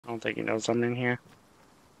don't think he knows I'm in here.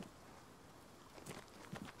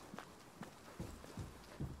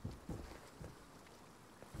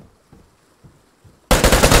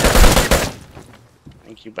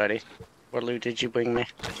 Thank you, buddy. What loot did you bring me?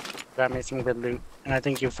 Got me some good loot. And I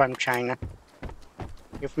think you're from China.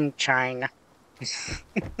 You're from China.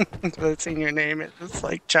 That's in your name. It's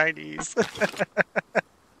like Chinese.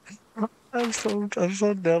 I'm so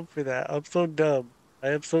dumb for that. I'm so dumb. I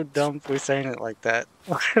am so dumb for saying it like that.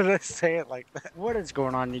 Why did I say it like that? What is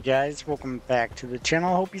going on, you guys? Welcome back to the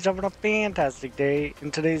channel. Hope you're having a fantastic day. In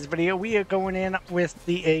today's video, we are going in with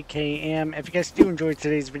the AKM. If you guys do enjoy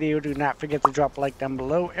today's video, do not forget to drop a like down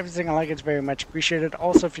below. Everything I like is very much appreciated.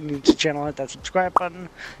 Also, if you're new to the channel, hit that subscribe button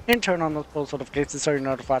and turn on those post notifications so you're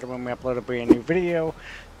notified when we upload a brand new video.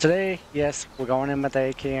 Today, yes, we're going in with the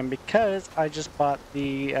AKM because I just bought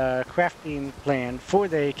the crafting plan for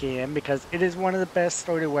the AKM because it is one of the best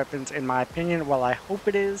starter weapons in my opinion. Well, I hope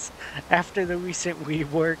it is after the recent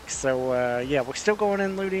rework. So yeah, we're still going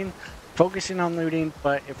in looting, focusing on looting,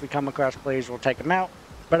 but if we come across players, we'll take them out.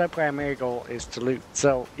 But our primary goal is to loot.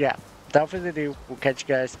 So yeah, without further ado, we'll catch you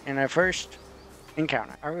guys in our first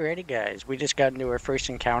encounter. Alrighty guys, we just got into our first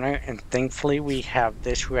encounter and thankfully we have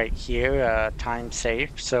this right here, time safe.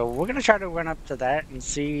 So we're gonna try to run up to that and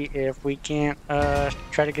see if we can't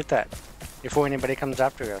try to get that before anybody comes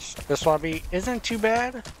after us. This lobby isn't too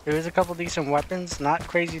bad. There is a couple decent weapons, not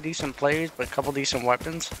crazy decent players, but a couple decent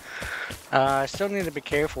weapons. I still need to be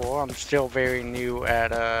careful. I'm still very new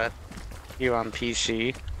at here on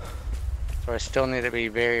PC. So I still need to be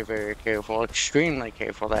very, very careful, extremely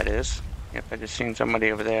careful that is. Yep, I just seen somebody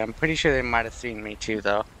over there. I'm pretty sure they might have seen me too,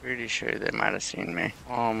 though. Pretty sure they might have seen me.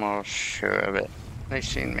 Almost sure of it. They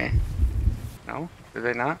seen me. No? Did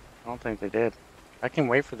they not? I don't think they did. I can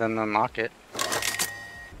wait for them to unlock it.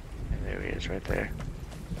 There he is right there.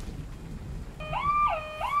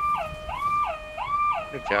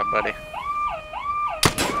 Good job, buddy.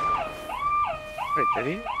 Wait, did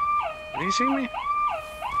he? Did he see me?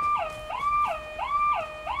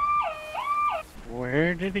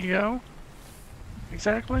 Where did he go?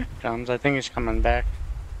 Exactly? Comes, I think he's coming back.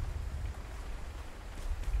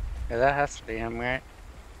 Yeah, that has to be him, right?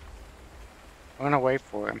 I'm gonna wait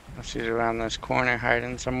for him. Unless he's around this corner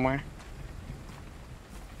hiding somewhere.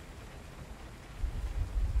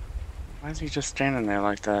 Why is he just standing there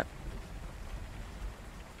like that?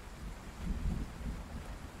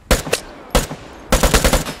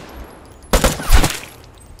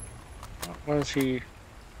 What is he?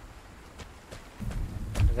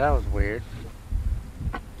 That was weird.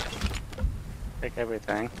 Take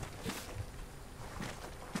everything.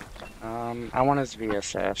 I want his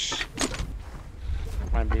VSS.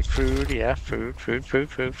 Might be food, yeah, food.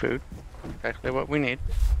 Exactly what we need.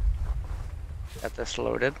 Got this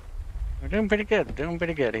loaded. We're doing pretty good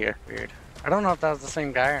here. Weird. I don't know if that was the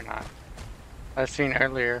same guy or not. I've seen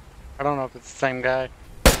earlier. I don't know if it's the same guy.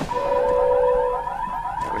 There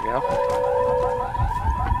we go.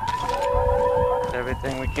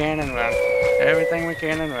 Everything we can and run. Everything we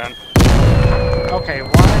can and run. Okay, why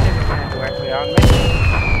did it land directly on me?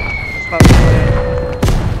 That's not the plan.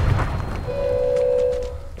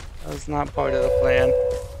 That's not part of the plan.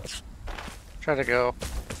 Try to go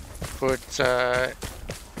put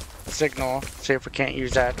signal, see if we can't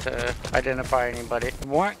use that to identify anybody. I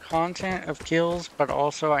want content of kills, but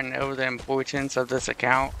also I know the importance of this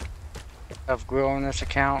account. Of growing this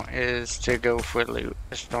account is to go for loot.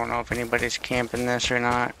 Just don't know if anybody's camping this or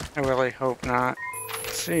not. I really hope not.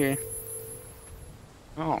 Let's see.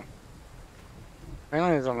 Oh.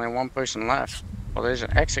 Apparently there's only one person left. Well, there's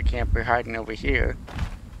an exit camper hiding over here.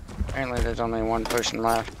 Apparently there's only one person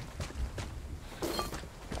left.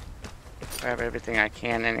 Grab everything I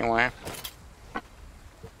can anyway.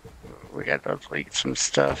 We gotta delete some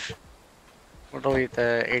stuff. We'll delete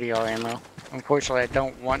the ADR ammo. Unfortunately, I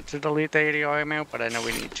don't want to delete the ADR ammo, but I know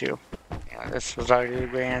we need to. Yeah, this was already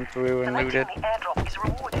ran through and looted. The airdrop is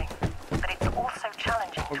rewarding, but it's also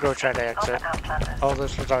challenging. We'll go try to exit. All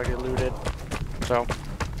this was already looted. So,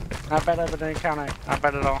 not bad of an encounter. Not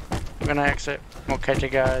bad at all. I'm gonna exit. We'll catch you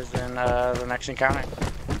guys in the next encounter.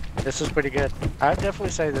 This is pretty good. I'd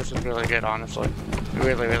definitely say this is really good, honestly.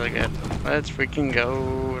 Really, really good. Let's freaking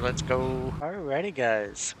go. Let's go. Alrighty,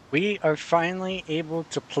 guys. We are finally able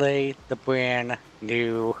to play the brand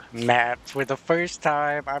new map. For the first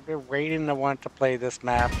time, I've been waiting to want to play this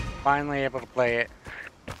map. Finally able to play it.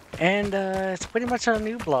 And it's pretty much a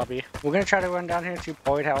new lobby. We're going to try to run down here to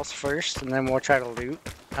Boyd House first, and then we'll try to loot.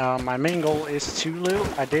 My main goal is to loot.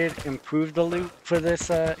 I did improve the loot for this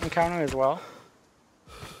encounter as well.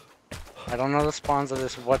 I don't know the spawns of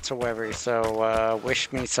this whatsoever, so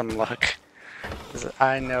wish me some luck. 'Cause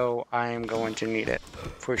I know I am going to need it,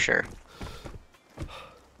 for sure.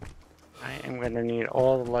 I am going to need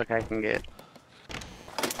all the luck I can get.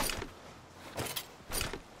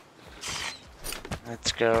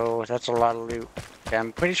 Let's go. That's a lot of loot. Okay,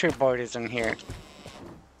 I'm pretty sure Bart is in here.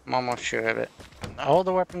 I'm almost sure of it. All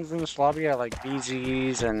the weapons in this lobby are like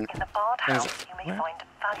BZs and In the barred things. house, you may What? find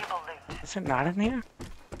valuable loot. Is it not in here?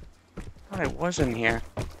 I thought it was in here.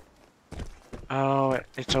 Oh,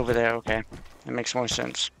 it's over there. Okay. That makes more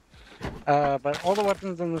sense. But all the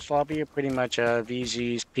weapons in this lobby are pretty much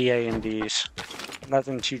VZs, PA, and Ds.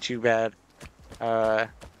 Nothing too bad.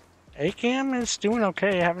 ACAM is doing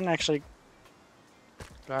okay. I haven't actually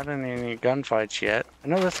gotten any gunfights yet. I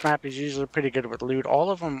know this map is usually pretty good with loot.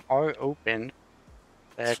 All of them are open.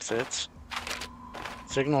 The exits.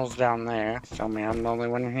 Signal's down there. Tell me I'm the only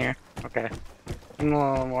one in here. Okay. I'm the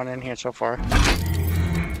only one in here so far.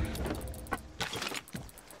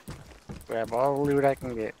 Grab all the loot I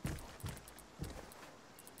can get.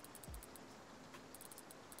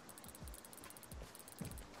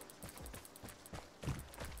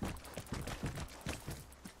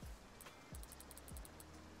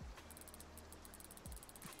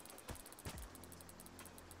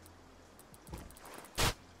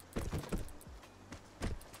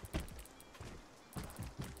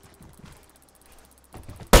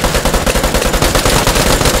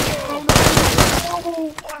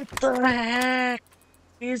 Oh, what the heck?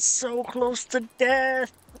 He's so close to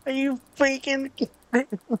death. Are you freaking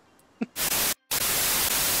kidding?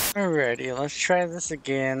 Alrighty, let's try this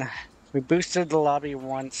again. We boosted the lobby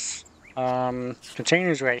once.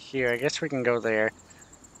 Container's right here. I guess we can go there.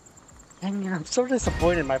 And I'm so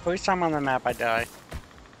disappointed. My first time on the map, I die.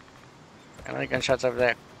 I like gunshots over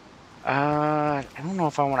there. I don't know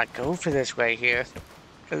if I want to go for this right here.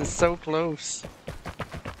 Because it's so close.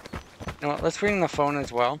 You know what, let's ring the phone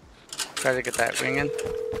as well. Try to get that ringing.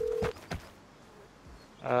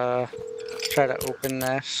 Try to open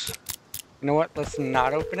this. You know what, let's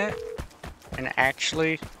not open it. And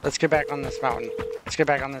actually, let's get back on this mountain. Let's get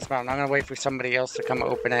back on this mountain. I'm gonna wait for somebody else to come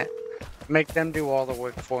open it. Make them do all the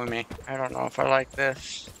work for me. I don't know if I like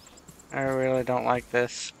this. I really don't like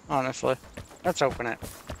this, honestly. Let's open it.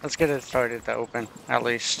 Let's get it started to open, at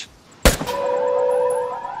least.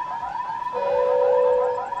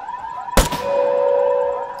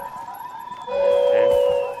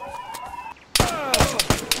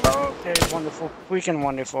 Okay, wonderful. Freaking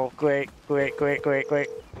wonderful. Great.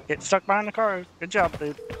 Get stuck behind the car. Good job,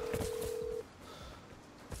 dude.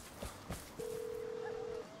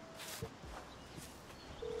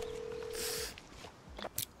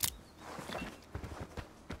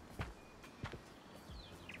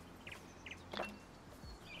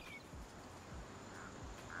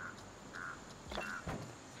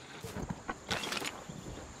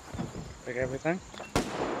 Take everything.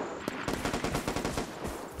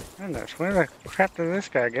 Goodness, where the crap did this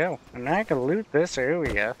guy go? And I can loot this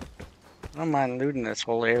area. I don't mind looting this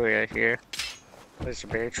whole area here. There's a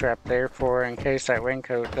bear trap there for in case that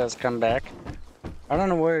raincoat does come back. I don't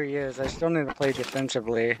know where he is. I still need to play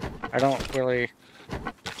defensively. I don't really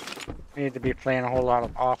need to be playing a whole lot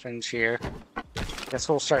of offense here. Guess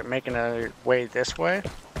we'll start making a way this way.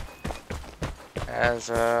 As,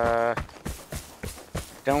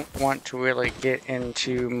 don't want to really get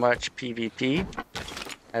into much PvP.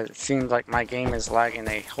 As it seems like my game is lagging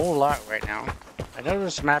a whole lot right now. I know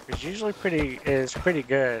this map is usually pretty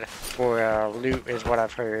good for loot, is what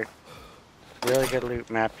I've heard. Really good loot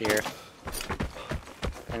map here,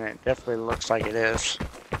 and it definitely looks like it is.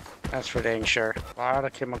 That's for dang sure. A lot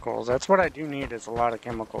of chemicals. That's what I do need, is a lot of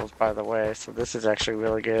chemicals, by the way. So this is actually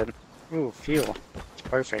really good. Ooh, fuel. It's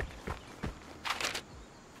perfect.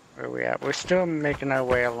 Where are we at? We're still making our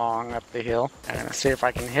way along up the hill. I'm gonna see if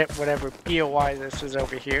I can hit whatever POI this is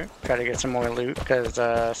over here. Try to get some more loot, because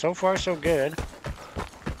so far so good.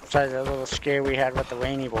 Besides that little scare we had with the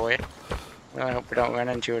rainy boy. Really hope we don't run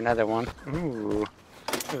into another one. Ooh,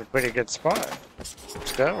 this is a pretty good spot.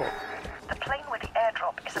 Let's go. The plane with the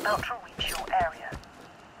airdrop is about to reach your area.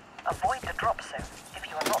 Avoid the drop zone if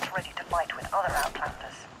you are not ready to fight with other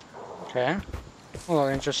Outlanders. Okay. A little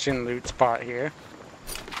interesting loot spot here.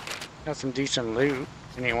 Got some decent loot,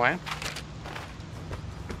 anyway.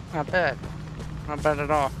 Not bad. Not bad at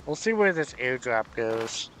all. We'll see where this airdrop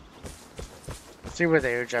goes. See where the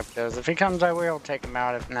airdrop goes. If he comes our way, I'll take him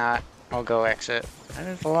out. If not, I'll go exit. That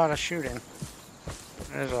is a lot of shooting.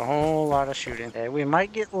 There's a whole lot of shooting. Okay, we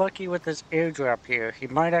might get lucky with this airdrop here. He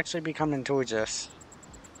might actually be coming towards us.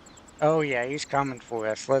 Oh yeah, he's coming for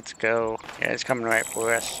us. Let's go. Yeah, he's coming right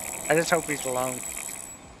for us. I just hope he's alone.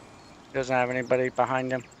 He doesn't have anybody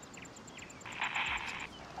behind him.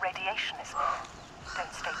 Radiation is near.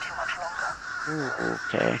 longer. Ooh,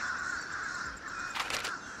 okay.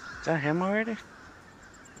 Is that him already?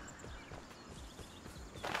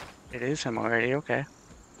 It is him already, okay.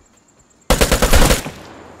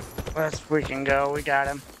 Let's freaking go, we got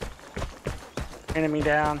him. Enemy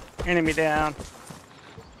down, enemy down.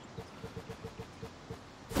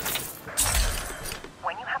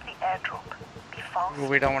 When you have the airdrop, be fast. Ooh,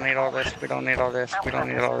 we don't need all this, we don't need all this, we don't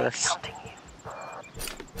need all Outlanders may be this. hunting you.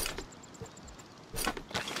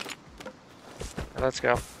 Let's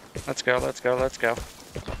go. Let's go, let's go, let's go.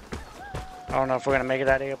 I don't know if we're gonna make it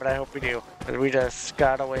out of here, but I hope we do. Because we just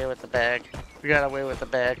got away with the bag. We got away with the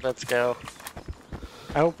bag, let's go.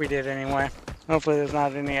 I hope we did anyway. Hopefully there's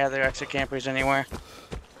not any other exit campers anywhere.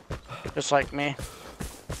 Just like me.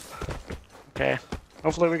 Okay.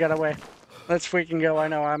 Hopefully we got away. Let's freaking go. I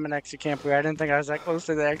know I'm an exit camper. I didn't think I was that close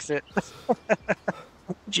to the exit.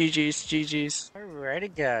 GG's, GG's.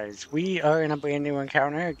 Alrighty guys, we are in a brand new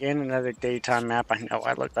encounter. Again, another daytime map. I know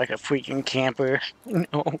I look like a freaking camper.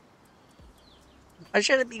 No. I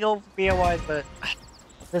shouldn't be going for POIs, but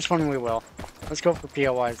this one we will. Let's go for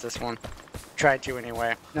POIs this one. Try to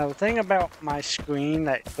anyway. Now the thing about my screen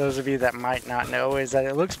that those of you that might not know is that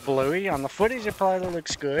it looks blurry. On the footage it probably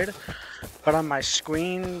looks good, but on my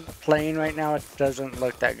screen playing right now it doesn't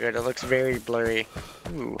look that good. It looks very blurry.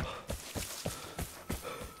 Ooh.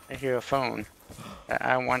 I hear a phone that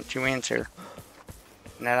I want to answer.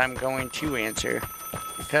 And that I'm going to answer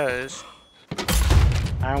because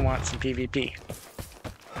I want some PvP.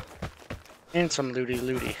 And some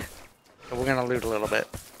looty. So we're gonna loot a little bit.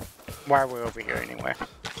 While we're over here anyway.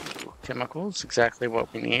 Ooh, chemicals, exactly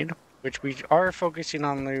what we need. Which we are focusing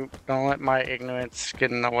on loot. Don't let my ignorance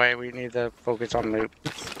get in the way. We need to focus on loot.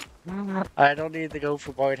 I don't need to go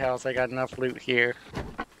for White House. I got enough loot here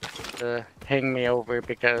to hang me over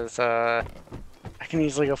because I can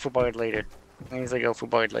easily go for Boyd later.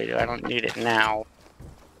 I don't need it now.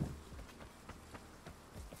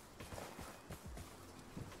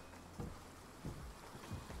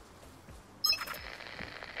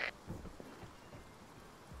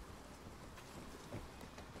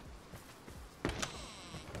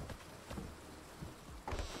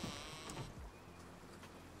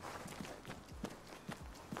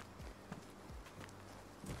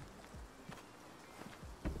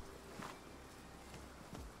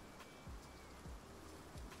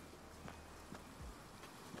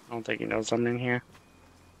 I don't think he knows I'm in here.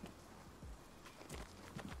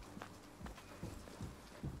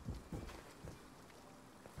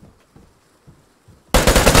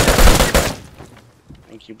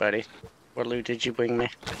 Thank you, buddy. What loot did you bring me?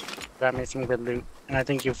 Got me some good loot. And I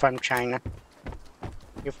think you're from China.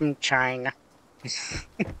 You're from China.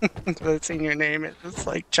 That's in your name. It's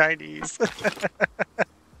like Chinese.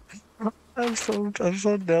 I'm so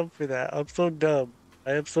dumb for that. I'm so dumb.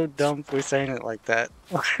 I am so dumb for saying it like that.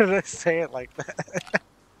 Why did I say it like that?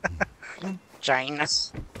 China.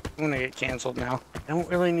 I'm gonna get canceled now. I don't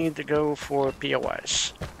really need to go for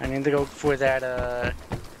POIs. I need to go for that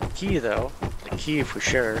key though. The key for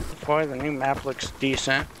sure. So far the new map looks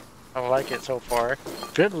decent. I like it so far.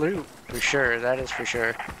 Good loot for sure. That is for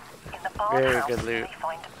sure. In the barn Very house, good loot. you may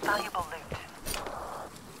find valuable loot.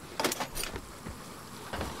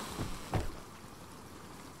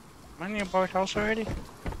 Am I near Boyd House already?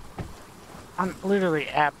 I'm literally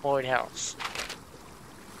at Boyd House.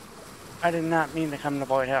 I did not mean to come to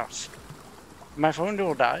Boyd House. My phone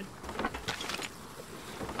dual died.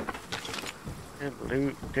 Good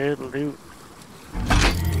loot, good loot.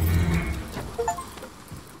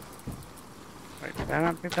 Wait, did I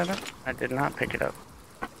not pick that up? I did not pick it up.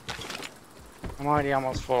 I'm already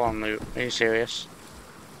almost full on loot. Are you serious?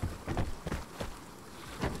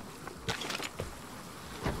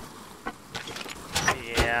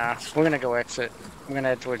 Yeah, we're gonna go exit. I'm gonna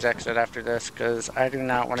head towards exit after this because I do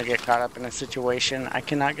not want to get caught up in a situation I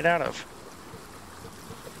cannot get out of.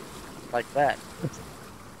 Like that.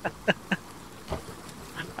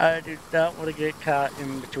 I do not want to get caught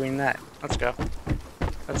in between that. Let's go.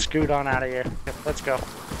 Let's scoot on out of here. Yep, let's go.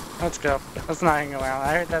 Let's go. Let's not hang around.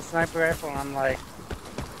 I heard that sniper rifle and I'm like,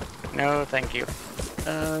 no, thank you.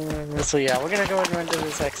 So yeah, we're gonna go ahead and run to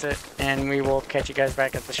this exit and we will catch you guys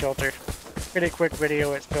back at the shelter. Pretty quick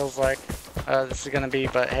video it feels like this is gonna be,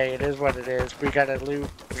 but hey, it is what it is. We gotta loot,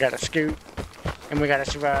 we gotta scoot, and we gotta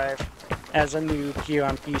survive as a noob here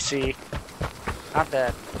on PC. Not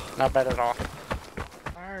bad. Not bad at all.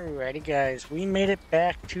 Alrighty guys, we made it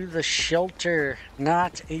back to the shelter.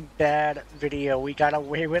 Not a bad video. We got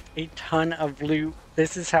away with a ton of loot.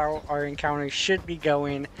 this is how our encounters should be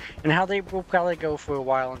going, and how they will probably go for a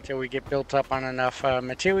while until we get built up on enough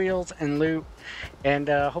materials and loot. And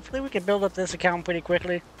hopefully we can build up this account pretty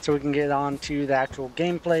quickly so we can get on to the actual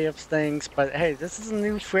gameplay of things. But hey, this is a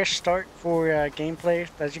new fresh start for gameplay.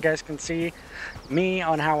 As you guys can see, me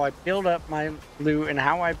on how I build up my loot and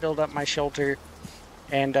how I build up my shelter.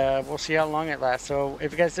 And we'll see how long it lasts. So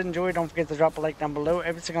if you guys did enjoy, don't forget to drop a like down below.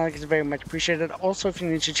 Every single like is very much appreciated. Also, if you're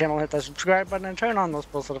new to the channel, hit that subscribe button and turn on those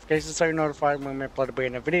post notifications so you're notified when we upload a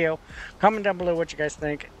brand new video. Comment down below what you guys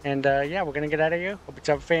think. And yeah, we're going to get out of here. Hope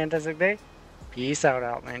you have a fantastic day. Peace out,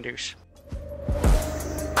 Outlanders.